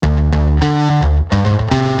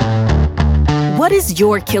What is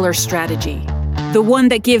your killer strategy? The one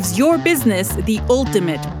that gives your business the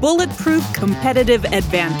ultimate bulletproof competitive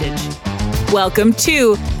advantage. Welcome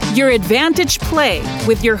to Your Advantage Play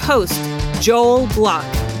with your host, Joel Block.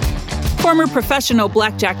 Former professional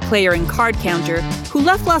blackjack player and card counter who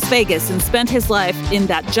left Las Vegas and spent his life in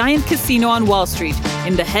that giant casino on Wall Street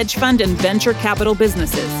in the hedge fund and venture capital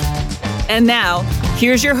businesses. And now,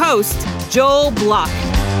 here's your host, Joel Block.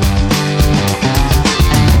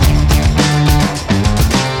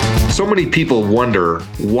 So many people wonder,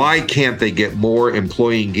 why can't they get more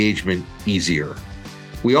employee engagement easier?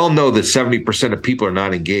 We all know that 70% of people are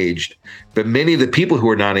not engaged, but many of the people who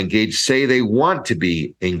are not engaged say they want to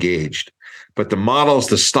be engaged. But the models,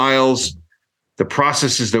 the styles, the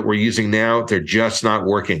processes that we're using now, they're just not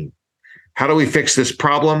working. How do we fix this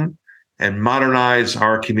problem and modernize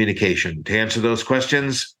our communication? To answer those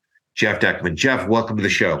questions, Jeff Deckman. Jeff, welcome to the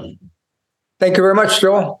show. Thank you very much,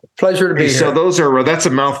 Joel. Pleasure to be here. So that's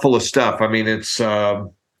a mouthful of stuff. I mean, it's, I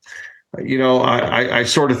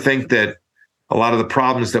sort of think that a lot of the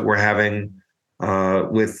problems that we're having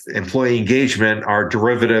with employee engagement are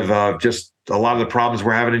derivative of just a lot of the problems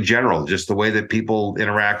we're having in general, just the way that people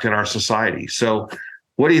interact in our society. So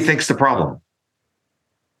what do you think is the problem?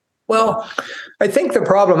 Well, I think the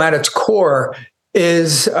problem at its core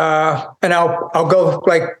is, and I'll go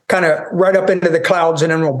like kind of right up into the clouds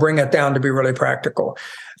and then we'll bring it down to be really practical.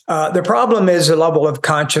 The problem is the level of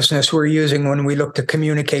consciousness we're using when we look to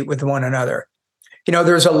communicate with one another. You know,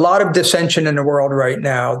 there's a lot of dissension in the world right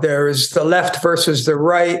now. There's the left versus the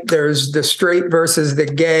right. There's the straight versus the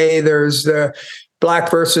gay. There's the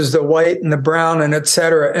black versus the white and the brown and et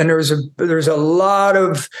cetera. And there's a lot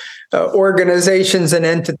of organizations and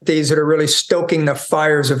entities that are really stoking the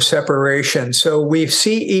fires of separation. So we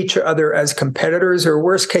see each other as competitors, or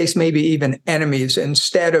worst case, maybe even enemies,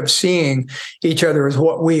 instead of seeing each other as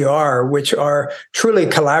what we are, which are truly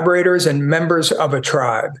collaborators and members of a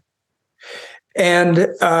tribe. And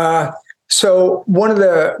so one of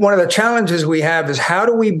the challenges we have is, how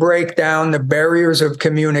do we break down the barriers of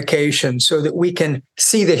communication so that we can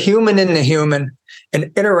see the human in the human and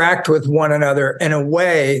interact with one another in a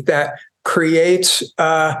way that creates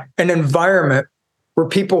an environment where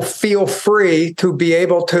people feel free to be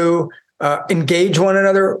able to engage one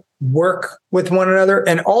another, work with one another,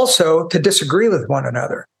 and also to disagree with one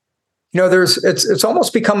another. You know, it's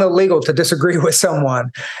almost become illegal to disagree with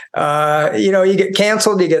someone. You get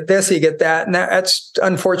canceled, you get this, you get that. And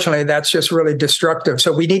unfortunately, that's just really destructive.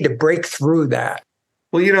 So we need to break through that.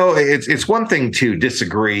 Well, it's one thing to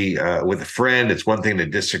disagree with a friend. It's one thing to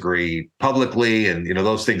disagree publicly. And,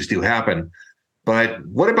 those things do happen. But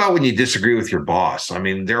what about when you disagree with your boss? I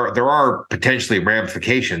mean, there are potentially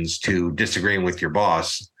ramifications to disagreeing with your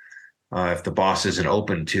boss if the boss isn't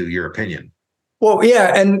open to your opinion. Well,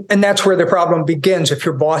 yeah, and that's where the problem begins if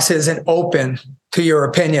your boss isn't open to your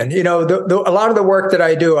opinion. A lot of the work that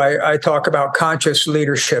I do, I talk about conscious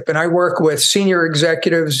leadership, and I work with senior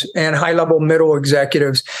executives and high-level middle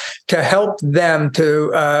executives to help them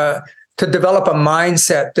to develop a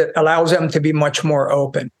mindset that allows them to be much more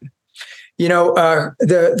open.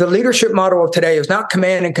 The leadership model of today is not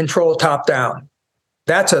command and control top down.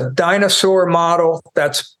 That's a dinosaur model.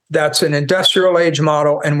 That's an industrial age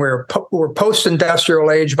model, and we're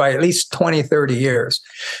post-industrial age by at least 20, 30 years.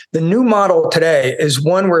 The new model today is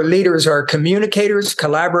one where leaders are communicators,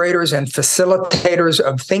 collaborators, and facilitators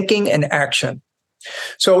of thinking and action.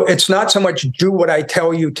 So it's not so much do what I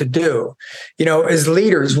tell you to do. As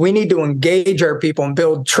leaders, we need to engage our people and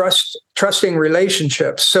build trusting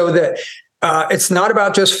relationships so that it's not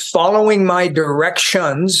about just following my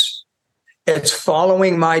directions. It's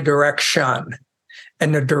following my direction.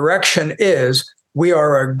 And the direction is, we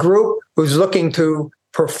are a group who's looking to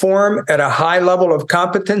perform at a high level of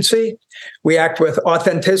competency. We act with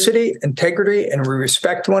authenticity, integrity, and we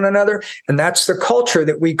respect one another. And that's the culture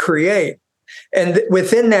that we create. And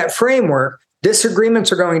within that framework,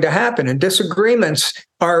 disagreements are going to happen. And disagreements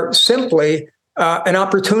are simply an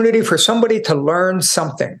opportunity for somebody to learn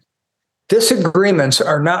something. Disagreements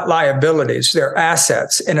are not liabilities. They're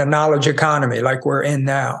assets in a knowledge economy like we're in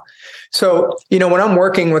now. So, when I'm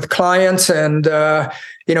working with clients and,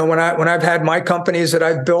 when I've had my companies that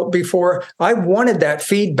I've built before, I wanted that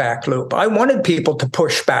feedback loop. I wanted people to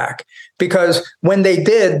push back, because when they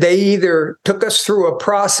did, they either took us through a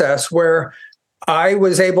process where I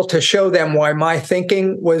was able to show them why my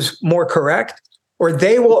thinking was more correct, or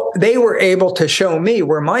they were able to show me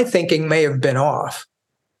where my thinking may have been off.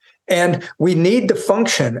 And we need to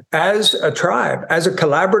function as a tribe, as a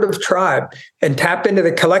collaborative tribe, and tap into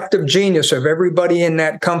the collective genius of everybody in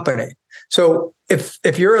that company. So if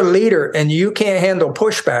you're a leader and you can't handle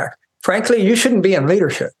pushback, frankly, you shouldn't be in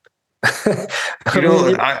leadership.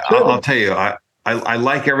 I'll tell you, I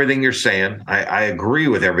like everything you're saying. I agree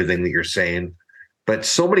with everything that you're saying, but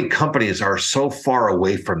so many companies are so far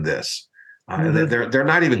away from this. They're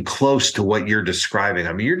not even close to what you're describing.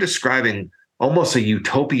 I mean, you're describing almost a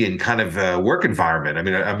utopian kind of work environment.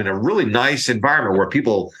 I mean, a really nice environment where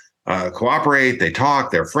people cooperate, they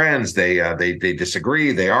talk, they're friends, they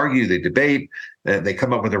disagree, they argue, they debate, they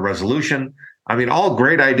come up with a resolution. I mean, all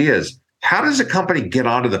great ideas. How does a company get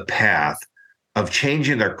onto the path of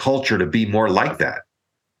changing their culture to be more like that?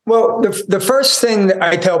 Well, the first thing that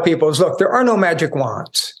I tell people is, look, there are no magic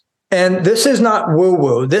wands. And this is not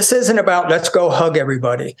woo-woo. This isn't about let's go hug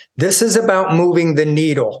everybody. This is about moving the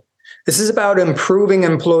needle. This is about improving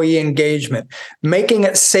employee engagement, making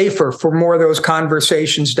it safer for more of those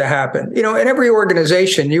conversations to happen. In every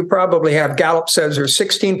organization, you probably have, Gallup says there's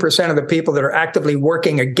 16% of the people that are actively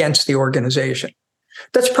working against the organization.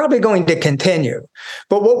 That's probably going to continue.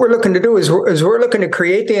 But what we're looking to do is we're looking to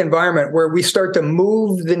create the environment where we start to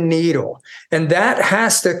move the needle. And that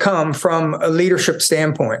has to come from a leadership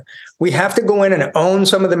standpoint. We have to go in and own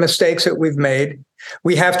some of the mistakes that we've made.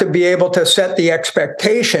 We have to be able to set the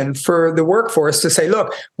expectation for the workforce to say,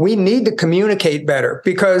 look, we need to communicate better,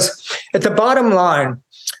 because at the bottom line,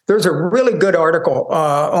 there's a really good article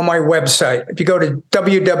on my website. If you go to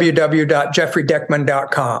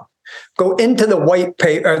www.jeffreydeckman.com, go into the white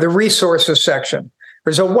paper, the resources section.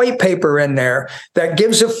 There's a white paper in there that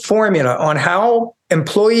gives a formula on how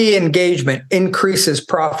employee engagement increases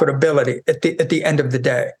profitability at the end of the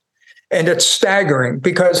day. And it's staggering,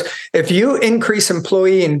 because if you increase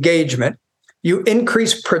employee engagement, you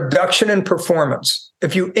increase production and performance.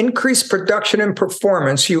 If you increase production and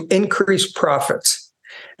performance, you increase profits.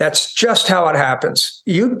 That's just how it happens.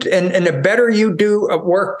 And the better you do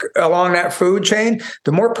work along that food chain,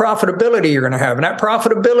 the more profitability you're going to have. And that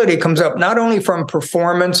profitability comes up not only from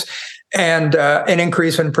performance and an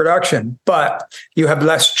increase in production, but you have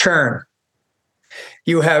less churn.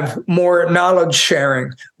 You have more knowledge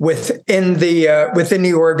sharing within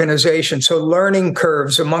the organization. So learning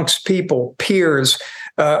curves amongst people, peers,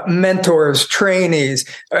 mentors, trainees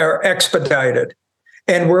are expedited.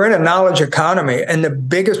 And we're in a knowledge economy, and the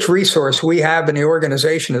biggest resource we have in the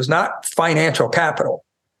organization is not financial capital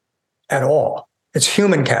at all. It's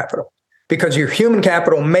human capital, because your human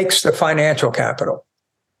capital makes the financial capital.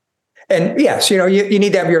 And yes, you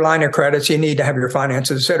need to have your line of credits, you need to have your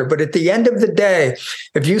finances, et cetera. But at the end of the day,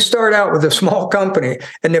 if you start out with a small company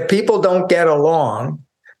and the people don't get along,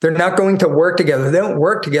 they're not going to work together. They don't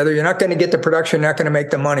work together. You're not going to get the production. You're not going to make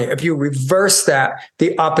the money. If you reverse that,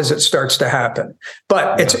 the opposite starts to happen.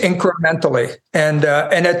 But it's incrementally, and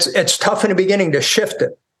it's tough in the beginning to shift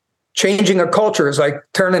it. Changing a culture is like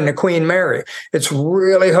turning the Queen Mary. It's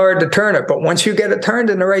really hard to turn it, but once you get it turned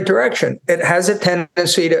in the right direction, it has a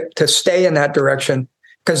tendency to stay in that direction,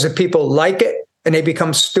 because the people like it and they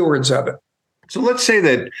become stewards of it. So let's say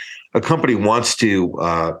that a company wants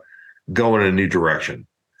to go in a new direction.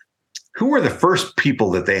 Who are the first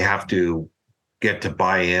people that they have to get to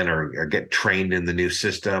buy in or get trained in the new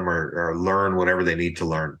system or learn whatever they need to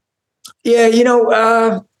learn? Yeah,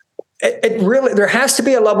 it really, there has to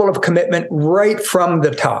be a level of commitment right from the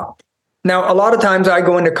top. Now, a lot of times I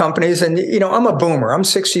go into companies and, I'm a boomer. I'm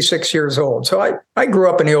 66 years old. So I grew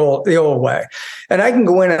up in the old way. And I can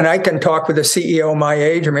go in and I can talk with a CEO my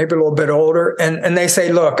age or maybe a little bit older. And they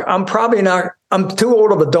say, look, I'm too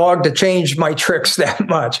old of a dog to change my tricks that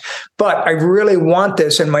much. But I really want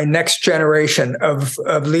this in my next generation of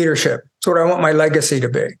leadership. It's what I want my legacy to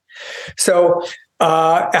be. So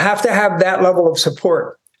I have to have that level of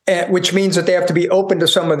support, which means that they have to be open to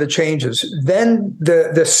some of the changes. Then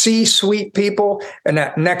the C-suite people and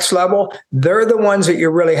that next level, they're the ones that you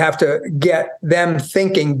really have to get them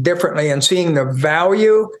thinking differently and seeing the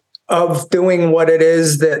value of doing what it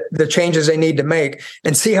is that the changes they need to make,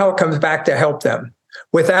 and see how it comes back to help them.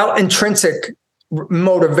 Without intrinsic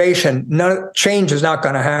motivation, change is not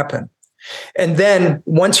going to happen. And then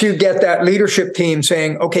once you get that leadership team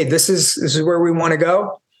saying, okay, this is where we want to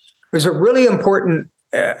go, there's a really important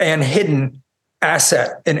and hidden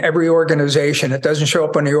asset in every organization. It doesn't show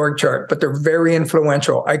up on the org chart, but they're very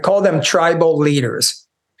influential. I call them tribal leaders.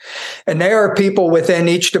 And they are people within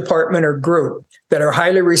each department or group that are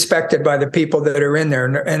highly respected by the people that are in there.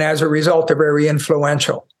 And as a result, they're very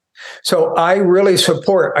influential. So I really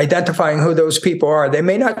support identifying who those people are. They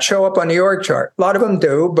may not show up on the org chart. A lot of them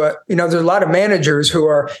do, but there's a lot of managers who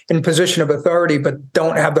are in position of authority, but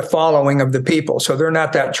don't have the following of the people. So they're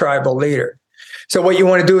not that tribal leader. So what you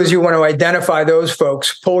want to do is you want to identify those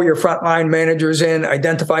folks, pull your frontline managers in,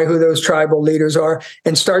 identify who those tribal leaders are,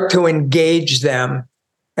 and start to engage them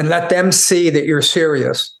and let them see that you're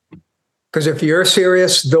serious. Because if you're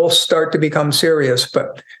serious, they'll start to become serious.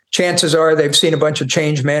 But chances are they've seen a bunch of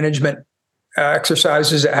change management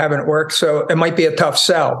exercises that haven't worked. So it might be a tough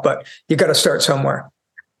sell, but you got to start somewhere.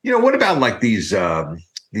 What about like these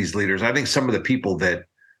leaders? I think some of the people that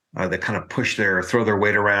kind of throw their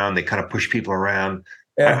weight around, they kind of push people around.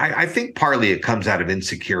 Yeah. I think partly it comes out of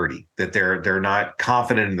insecurity, that they're not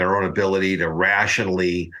confident in their own ability to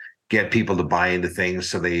rationally get people to buy into things.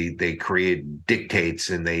 So they create dictates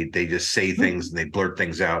and they just say things and they blurt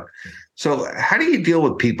things out. So how do you deal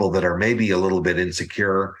with people that are maybe a little bit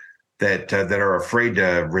insecure, that are afraid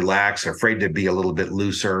to relax, afraid to be a little bit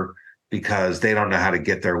looser because they don't know how to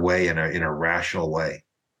get their way in a rational way?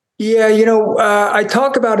 Yeah, I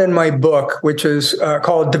talk about in my book, which is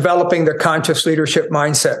called Developing the Conscious Leadership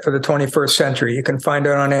Mindset for the 21st Century. You can find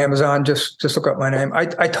it on Amazon. Just look up my name. I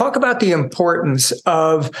talk about the importance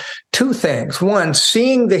of two things. One,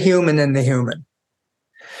 seeing the human in the human.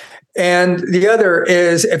 And the other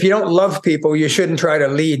is, if you don't love people, you shouldn't try to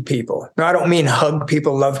lead people. Now, I don't mean hug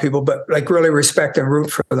people, love people, but like really respect and root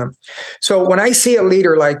for them. So when I see a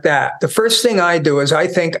leader like that, the first thing I do is I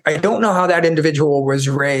think, I don't know how that individual was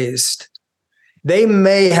raised. They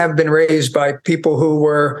may have been raised by people who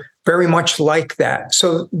were very much like that.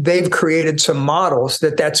 So they've created some models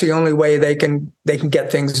that's the only way they can get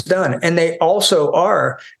things done. And they also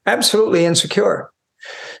are absolutely insecure.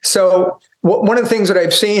 So one of the things that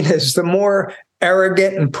I've seen is the more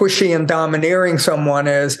arrogant and pushy and domineering someone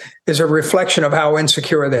is a reflection of how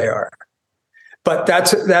insecure they are. But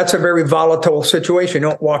that's a very volatile situation. You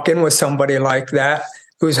don't walk in with somebody like that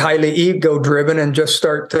who's highly ego driven and just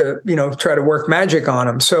start to, try to work magic on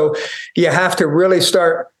them. So you have to really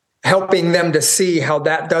start helping them to see how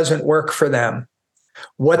that doesn't work for them.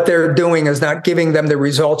 What they're doing is not giving them the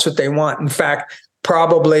results that they want. In fact,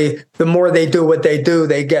 probably the more they do what they do,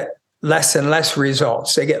 they get less and less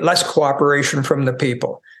results. They get less cooperation from the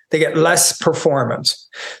people. They get less performance.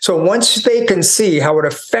 So once they can see how it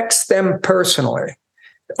affects them personally,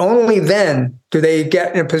 only then do they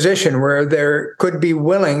get in a position where they could be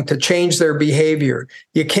willing to change their behavior.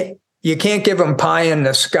 You can't give them pie in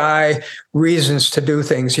the sky reasons to do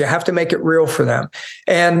things. You have to make it real for them.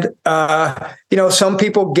 And, some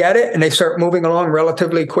people get it and they start moving along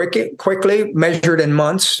relatively quickly, measured in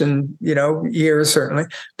months and, years certainly,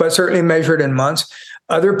 but certainly measured in months.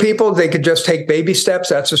 Other people, they could just take baby steps.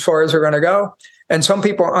 That's as far as they're going to go. And some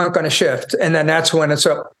people aren't going to shift. And then that's when it's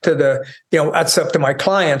up to that's up to my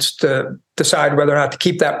clients to decide whether or not to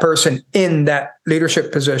keep that person in that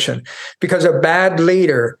leadership position. Because a bad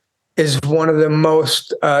leader is one of the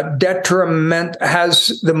most has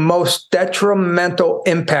the most detrimental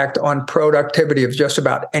impact on productivity of just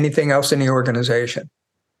about anything else in the organization.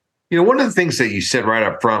 One of the things that you said right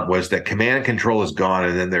up front was that command and control is gone,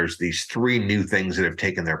 and then there's these three new things that have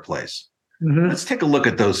taken their place. Mm-hmm. Let's take a look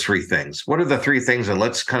at those three things. What are the three things, and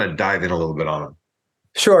let's kind of dive in a little bit on them.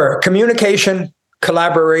 Sure. Communication,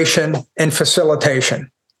 collaboration, and facilitation.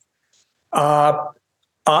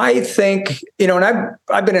 I think, and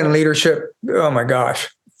I've been in leadership,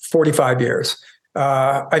 45 years.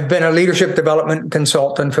 I've been a leadership development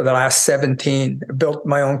consultant for the last 17, built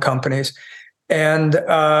my own companies. And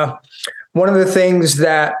one of the things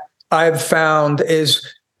that I've found is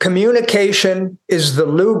communication is the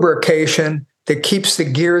lubrication that keeps the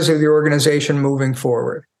gears of the organization moving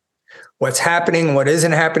forward. What's happening, what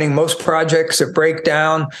isn't happening. Most projects that break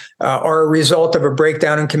down are a result of a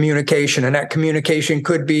breakdown in communication. And that communication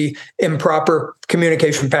could be improper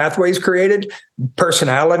communication pathways created,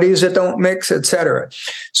 personalities that don't mix, et cetera.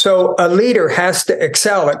 So a leader has to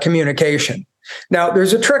excel at communication. Now,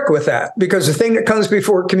 there's a trick with that, because the thing that comes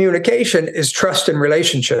before communication is trust and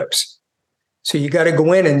relationships. So you got to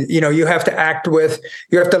go in and, you have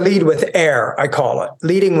to lead with AIR, I call it,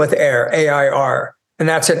 leading with AIR, AIR. And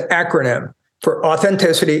that's an acronym for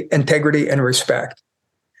authenticity, integrity, and respect.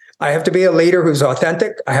 I have to be a leader who's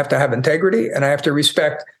authentic. I have to have integrity, and I have to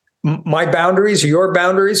respect my boundaries, your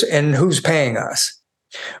boundaries, and who's paying us.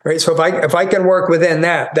 Right. So if I can work within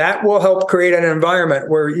that will help create an environment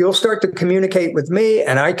where you'll start to communicate with me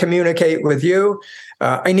and I communicate with you.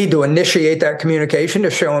 I need to initiate that communication to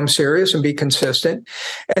show I'm serious and be consistent.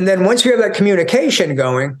 And then once you have that communication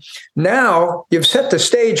going, now you've set the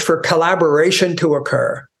stage for collaboration to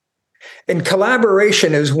occur. And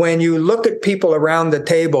collaboration is when you look at people around the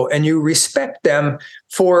table and you respect them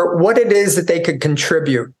for what it is that they could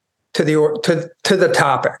contribute to the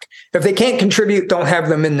topic. If they can't contribute, don't have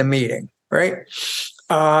them in the meeting, right?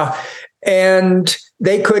 And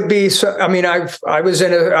they could be. I mean, I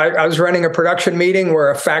was running a production meeting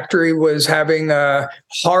where a factory was having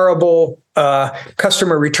horrible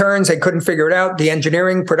customer returns. They couldn't figure it out. The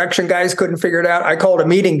engineering production guys couldn't figure it out. I called a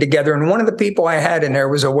meeting together, and one of the people I had in there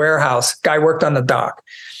was a warehouse guy, worked on the dock.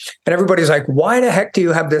 And everybody's like, "Why the heck do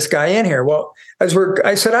you have this guy in here?" Well, I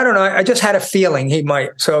said, "I don't know. I just had a feeling he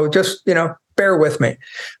might. So just bear with me."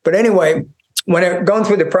 But anyway, when going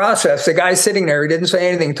through the process, the guy sitting there, he didn't say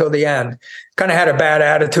anything until the end. Kind of had a bad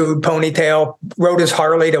attitude, ponytail, rode his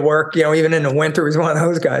Harley to work, even in the winter, he's one of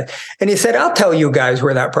those guys. And he said, "I'll tell you guys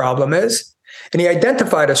where that problem is." And he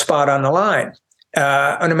identified a spot on the line,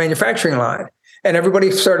 on the manufacturing line. And everybody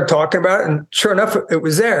started talking about it. And sure enough, it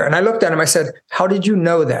was there. And I looked at him, I said, "How did you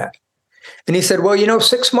know that?" And he said, "Well,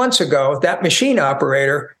 6 months ago, that machine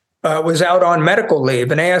operator was out on medical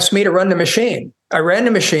leave, and they asked me to run the machine. I ran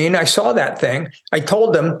the machine. I saw that thing. I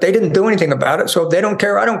told them, they didn't do anything about it. So if they don't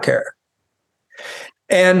care, I don't care."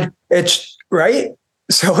 And it's right.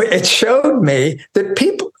 So it showed me that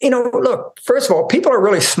people, look, first of all, people are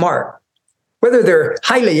really smart. Whether they're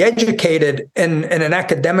highly educated in an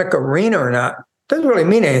academic arena or not, doesn't really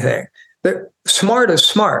mean anything. They're smart is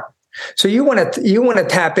smart. So you want to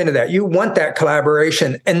tap into that. You want that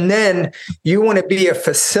collaboration, and then you want to be a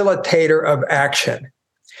facilitator of action.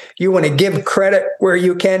 You want to give credit where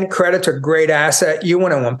you can. Credit's a great asset. You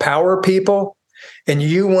want to empower people, and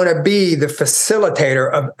you want to be the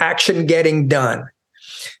facilitator of action getting done.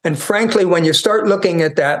 And frankly, when you start looking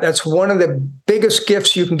at that, that's one of the biggest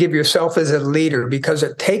gifts you can give yourself as a leader, because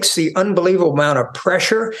it takes the unbelievable amount of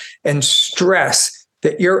pressure and stress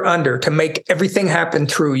that you're under to make everything happen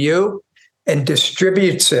through you, and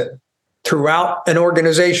distributes it throughout an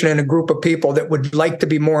organization and a group of people that would like to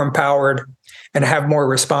be more empowered and have more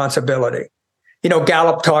responsibility.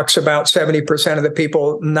 Gallup talks about 70% of the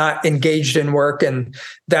people not engaged in work, and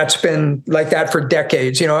that's been like that for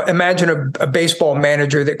decades. Imagine a baseball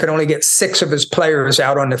manager that could only get 6 of his players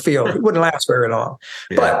out on the field. It wouldn't last very long.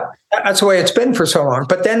 Yeah. But that's the way it's been for so long.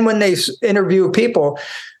 But then when they interview people,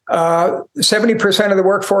 70% of the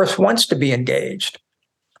workforce wants to be engaged.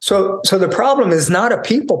 So the problem is not a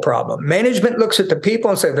people problem. Management looks at the people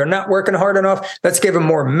and say, they're not working hard enough. Let's give them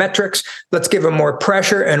more metrics. Let's give them more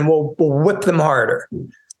pressure, and we'll whip them harder.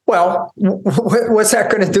 Well, what's that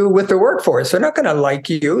going to do with the workforce? They're not going to like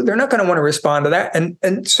you. They're not going to want to respond to that.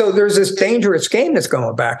 And so there's this dangerous game that's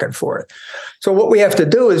going back and forth. So what we have to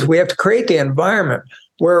do is we have to create the environment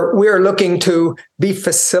where we are looking to be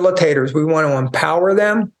facilitators. We want to empower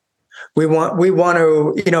them. We want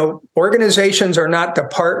to, organizations are not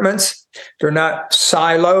departments. They're not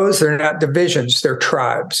silos. They're not divisions. They're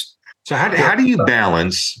tribes. So how do you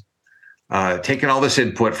balance taking all this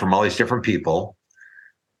input from all these different people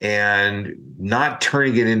and not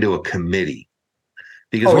turning it into a committee?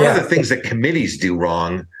 Because one of the things that committees do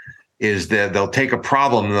wrong is that they'll take a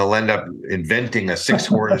problem and they'll end up inventing a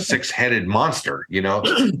six-headed monster.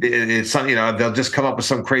 It's they'll just come up with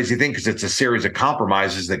some crazy thing because it's a series of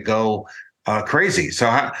compromises that go crazy. So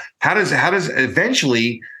how does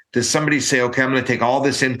eventually does somebody say, okay, I'm going to take all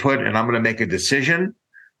this input and I'm going to make a decision?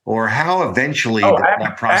 Or how eventually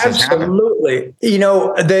that process happen? Absolutely.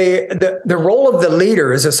 The role of the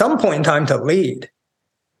leader is at some point in time to lead.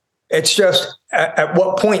 It's just at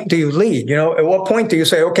what point do you lead? At what point do you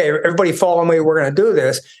say, okay, everybody follow me, we're going to do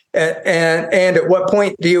this? And at what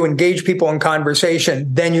point do you engage people in conversation?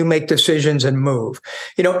 Then you make decisions and move.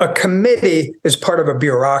 A committee is part of a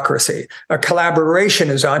bureaucracy. A collaboration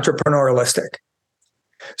is entrepreneurialistic.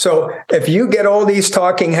 So if you get all these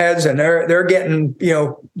talking heads and they're getting,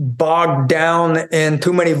 bogged down in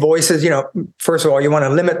too many voices, first of all, you want to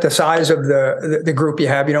limit the size of the group you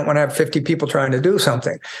have. You don't want to have 50 people trying to do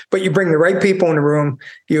something, but you bring the right people in the room,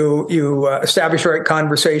 you establish the right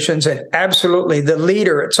conversations, and absolutely the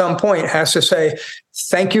leader at some point has to say,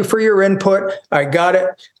 thank you for your input. I got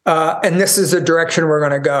it. And this is the direction we're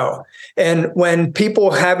going to go. And when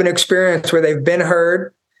people have an experience where they've been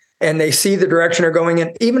heard, and they see the direction they're going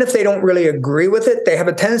in, even if they don't really agree with it, they have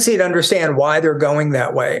a tendency to understand why they're going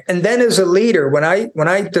that way. And then as a leader, when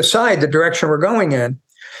I decide the direction we're going in,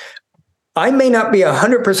 I may not be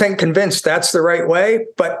 100% convinced that's the right way,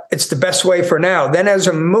 but it's the best way for now. Then as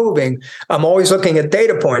I'm moving, I'm always looking at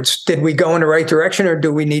data points. Did we go in the right direction, or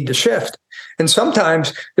do we need to shift? And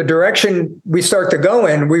sometimes the direction we start to go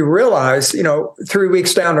in, we realize, 3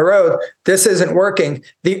 weeks down the road, this isn't working.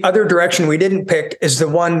 The other direction we didn't pick is the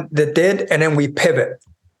one that did, and then we pivot.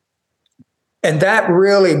 And that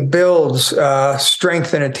really builds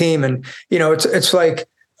strength in a team. And, it's like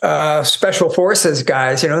special forces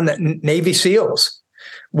guys, the Navy SEALs.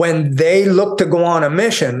 when they look to go on a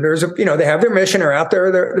mission, they have their mission or out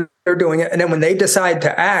there, they're doing it. And then when they decide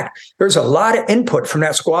to act, there's a lot of input from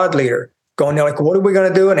that squad leader going, they're like, what are we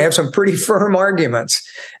going to do? And they have some pretty firm arguments.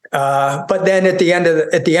 But then at the end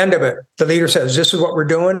of it, the leader says, this is what we're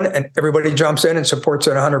doing. And everybody jumps in and supports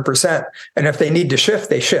it 100%. And if they need to shift,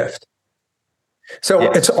 they shift.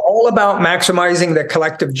 So It's all about maximizing the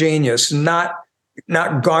collective genius, not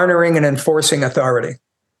garnering and enforcing authority.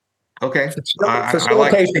 Okay.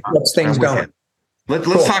 Facilitation gets things going.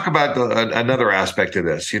 Let's talk about another aspect of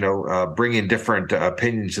this, bringing different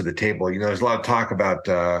opinions to the table. There's a lot of talk about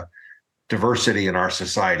diversity in our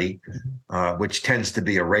society, which tends to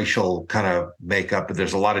be a racial kind of makeup, but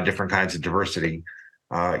there's a lot of different kinds of diversity,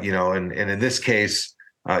 and in this case,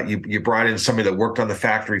 you brought in somebody that worked on the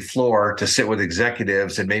factory floor to sit with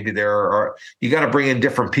executives, and maybe you got to bring in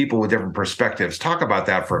different people with different perspectives. Talk about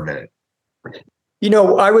that for a minute.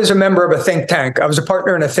 I was a member of a think tank. I was a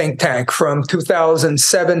partner in a think tank from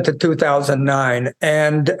 2007 to 2009.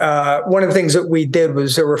 And one of the things that we did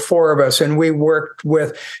was there were four of us, and we worked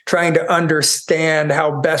with trying to understand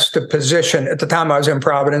how best to position. At the time, I was in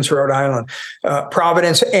Providence, Rhode Island,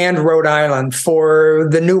 Rhode Island for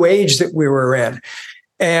the new age that we were in.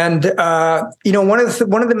 And, one of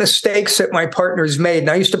the mistakes that my partners made,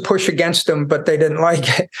 and I used to push against them, but they didn't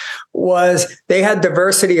like it, was they had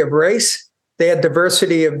diversity of race. They had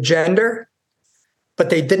diversity of gender,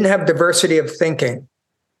 but they didn't have diversity of thinking.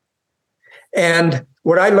 And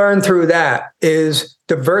what I learned through that is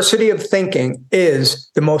diversity of thinking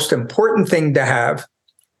is the most important thing to have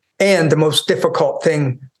and the most difficult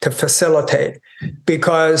thing to facilitate.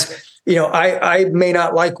 Because, I may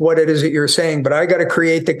not like what it is that you're saying, but I got to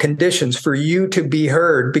create the conditions for you to be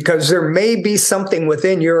heard, because there may be something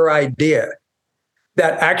within your idea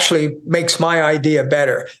that actually makes my idea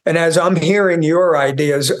better. And as I'm hearing your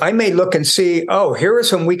ideas, I may look and see, oh, here are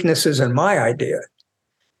some weaknesses in my idea.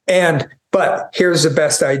 But here's the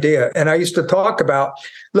best idea. And I used to talk about,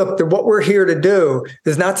 look, what we're here to do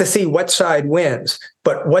is not to see what side wins,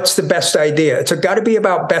 but what's the best idea. It's got to be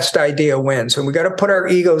about best idea wins. And we got to put our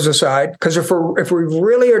egos aside, because if we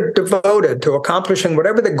really are devoted to accomplishing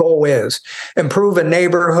whatever the goal is, improve a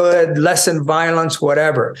neighborhood, lessen violence,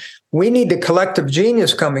 whatever, we need the collective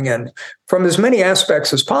genius coming in from as many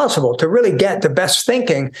aspects as possible to really get the best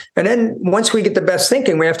thinking. And then once we get the best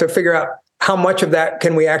thinking, we have to figure out how much of that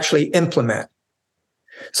can we actually implement.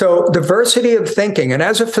 So diversity of thinking. And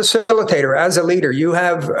as a facilitator, as a leader, you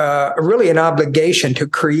have really an obligation to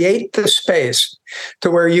create the space to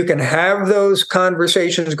where you can have those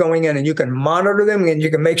conversations going in, and you can monitor them, and you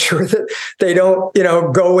can make sure that they don't,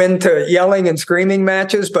 go into yelling and screaming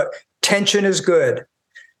matches, but tension is good.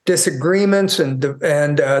 Disagreements and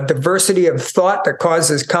diversity of thought that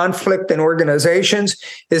causes conflict in organizations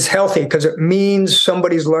is healthy, because it means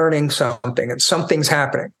somebody's learning something and something's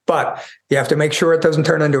happening. But you have to make sure it doesn't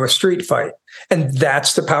turn into a street fight. And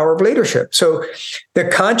that's the power of leadership. So the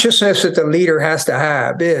consciousness that the leader has to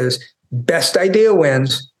have is best idea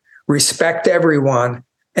wins, respect everyone,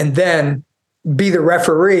 and then be the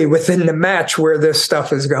referee within the match where this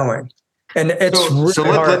stuff is going. And it's really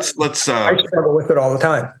hard. Let's I struggle with it all the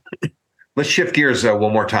time. Let's shift gears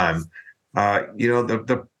one more time.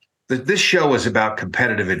 This show is about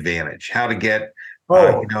competitive advantage, how to get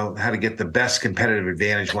how to get the best competitive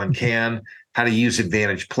advantage one can, how to use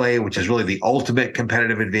advantage play, which is really the ultimate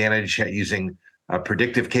competitive advantage, using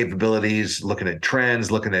predictive capabilities, looking at trends,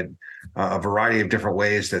 looking at a variety of different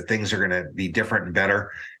ways that things are going to be different and better.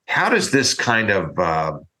 How does this kind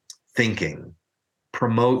of thinking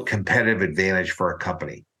promote competitive advantage for a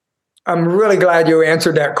company? I'm really glad you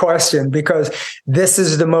answered that question, because this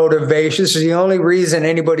is the motivation. This is the only reason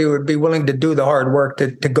anybody would be willing to do the hard work to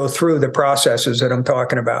go through the processes that I'm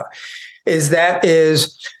talking about. The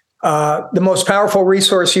most powerful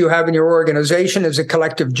resource you have in your organization is the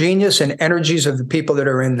collective genius and energies of the people that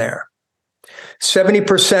are in there.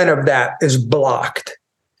 70% of that is blocked.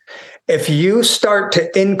 If you start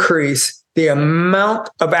to increase the amount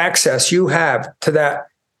of access you have to that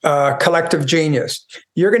collective genius,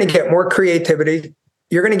 you're going to get more creativity.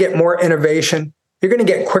 You're going to get more innovation. You're going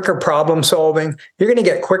to get quicker problem solving. You're going to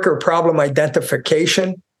get quicker problem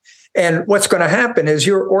identification. And what's going to happen is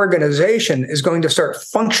your organization is going to start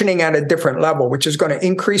functioning at a different level, which is going to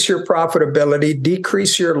increase your profitability,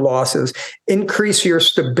 decrease your losses, increase your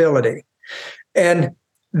stability. And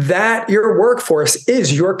that your workforce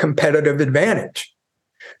is your competitive advantage.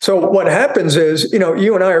 So what happens is,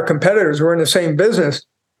 you and I are competitors. We're in the same business.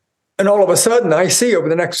 And all of a sudden, I see over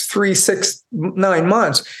the next 3, 6, 9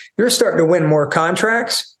 months, you're starting to win more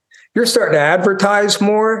contracts. You're starting to advertise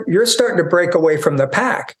more. You're starting to break away from the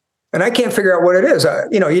pack. And I can't figure out what it is.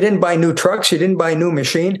 You didn't buy new trucks. You didn't buy a new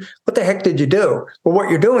machine. What the heck did you do? Well, what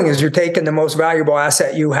you're doing is you're taking the most valuable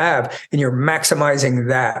asset you have and you're maximizing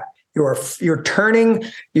that. You're turning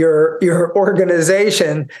your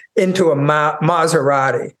organization into a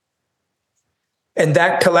Maserati. And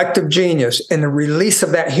that collective genius and the release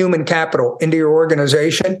of that human capital into your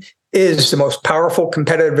organization is the most powerful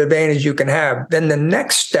competitive advantage you can have. Then the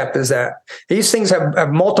next step is that these things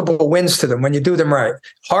have multiple wins to them when you do them right.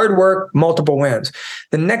 Hard work, multiple wins.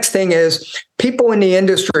 The next thing is people in the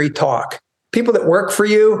industry talk. People that work for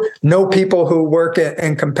you know people who work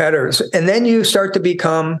in competitors. And then you start to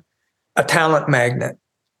become a talent magnet.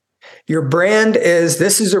 Your brand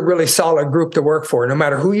this is a really solid group to work for. No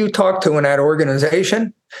matter who you talk to in that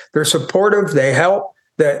organization, they're supportive, they help.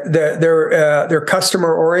 They're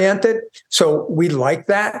customer oriented, so we like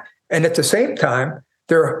that. And at the same time,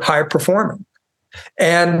 they're high performing.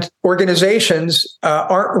 And organizations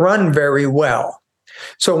aren't run very well.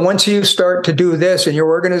 So once you start to do this and your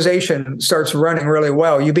organization starts running really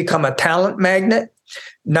well, you become a talent magnet.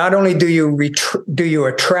 Not only do you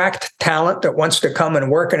attract talent that wants to come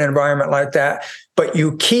and work in an environment like that, but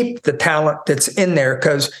you keep the talent that's in there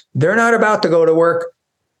because they're not about to go to work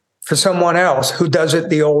for someone else who does it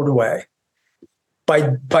the old way.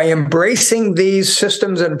 By embracing these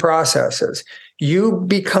systems and processes, you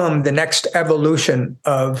become the next evolution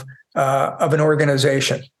of an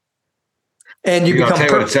organization. And you become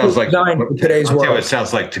perfectly designed for today's world. What it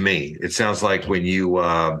sounds like to me. It sounds like when you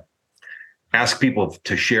ask people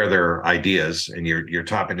to share their ideas, and you're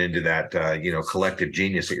tapping into that collective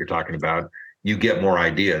genius that you're talking about, you get more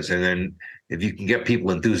ideas. And then if you can get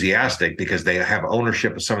people enthusiastic because they have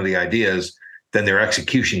ownership of some of the ideas, then their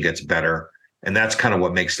execution gets better. And that's kind of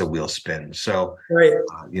what makes the wheel spin. So, right.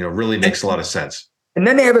 Really makes a lot of sense. And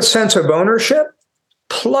then they have a sense of ownership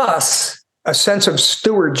plus a sense of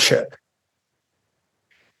stewardship.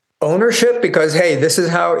 Ownership because, hey, this is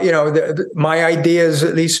how, my idea has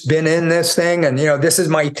at least been in this thing. And, this is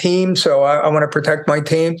my team. So I want to protect my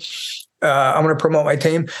team. I want to promote my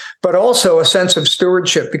team, but also a sense of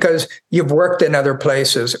stewardship because you've worked in other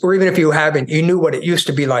places, or even if you haven't, you knew what it used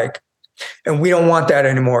to be like. And we don't want that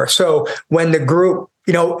anymore. So when the group,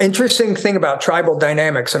 interesting thing about tribal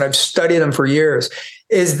dynamics, and I've studied them for years,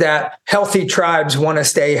 is that healthy tribes want to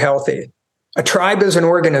stay healthy. A tribe is an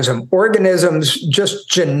organism. Organisms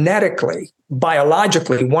just genetically,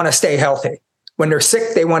 biologically want to stay healthy. When they're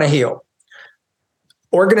sick, they want to heal.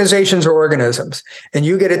 Organizations are organisms, and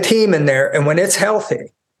you get a team in there, and when it's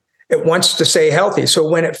healthy, it wants to stay healthy. So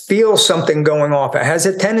when it feels something going off, it has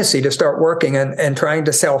a tendency to start working and trying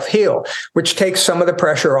to self-heal, which takes some of the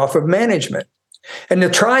pressure off of management. And the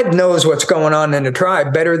tribe knows what's going on in the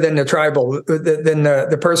tribe better than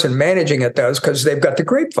the person managing it does, because they've got the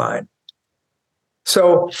grapevine.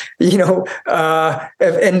 So,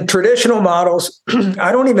 in traditional models,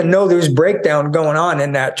 I don't even know there's breakdown going on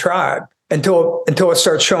in that tribe until it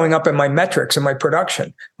starts showing up in my metrics and my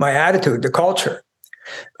production, my attitude, the culture.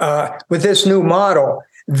 With this new model,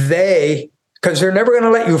 because they're never going to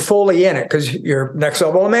let you fully in it because you're next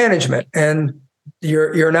level of management and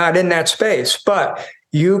you're not in that space, but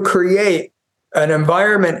you create an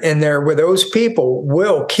environment in there where those people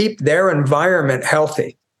will keep their environment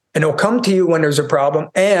healthy. And they'll come to you when there's a problem.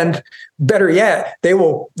 And better yet, they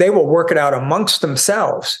will work it out amongst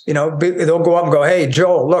themselves. They'll go up and go, "Hey,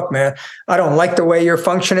 Joel, look, man, I don't like the way you're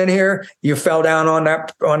functioning here. You fell down on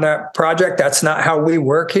that project. That's not how we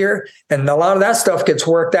work here." And a lot of that stuff gets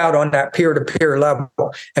worked out on that peer-to-peer level.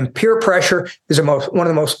 And peer pressure is one of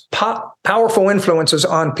the most powerful influences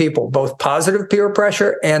on people, both positive peer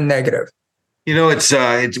pressure and negative.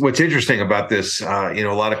 It's what's interesting about this. A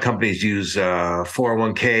lot of companies use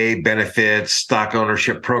 401k benefits, stock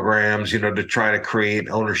ownership programs, to try to create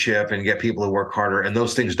ownership and get people to work harder. And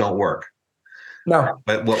those things don't work. No.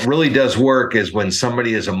 But what really does work is when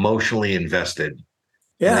somebody is emotionally invested.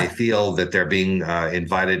 Yeah. And they feel that they're being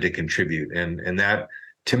invited to contribute. And that,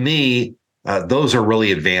 to me, those are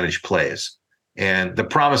really advantage plays. And the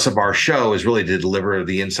promise of our show is really to deliver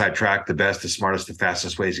the inside track, the best, the smartest, the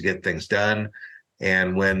fastest ways to get things done.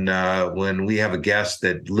 And when we have a guest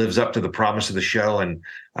that lives up to the promise of the show and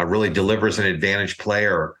really delivers an advantage play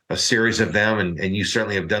or a series of them, and you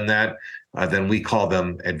certainly have done that, then we call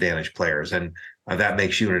them advantage players. And that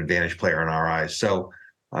makes you an advantage player in our eyes. So,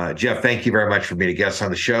 Jeff, thank you very much for being a guest on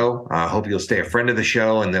the show. I hope you'll stay a friend of the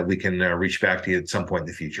show and that we can reach back to you at some point in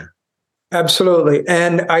the future. Absolutely.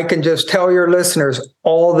 And I can just tell your listeners,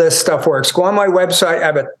 all this stuff works. Go on my website. I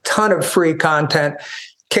have a ton of free content.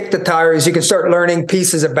 kick the tires. You can start learning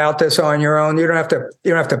pieces about this on your own. You don't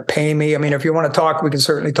have to pay me. I mean, if you want to talk, we can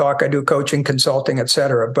certainly talk. I do coaching, consulting, et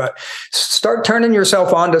cetera. But start turning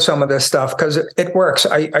yourself onto some of this stuff because it works.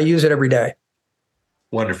 I use it every day.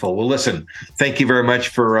 Wonderful. Well, listen, thank you very much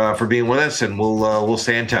for being with us, and we'll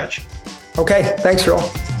stay in touch. Okay. Thanks, Joel.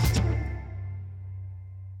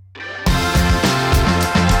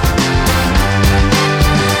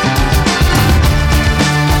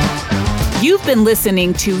 You've been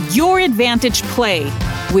listening to Your Advantage Play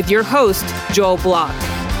with your host, Joel Block.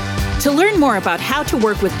 To learn more about how to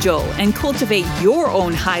work with Joel and cultivate your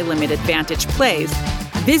own high-limit advantage plays,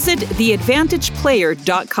 visit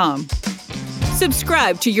theadvantageplayer.com.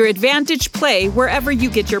 Subscribe to Your Advantage Play wherever you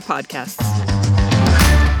get your podcasts.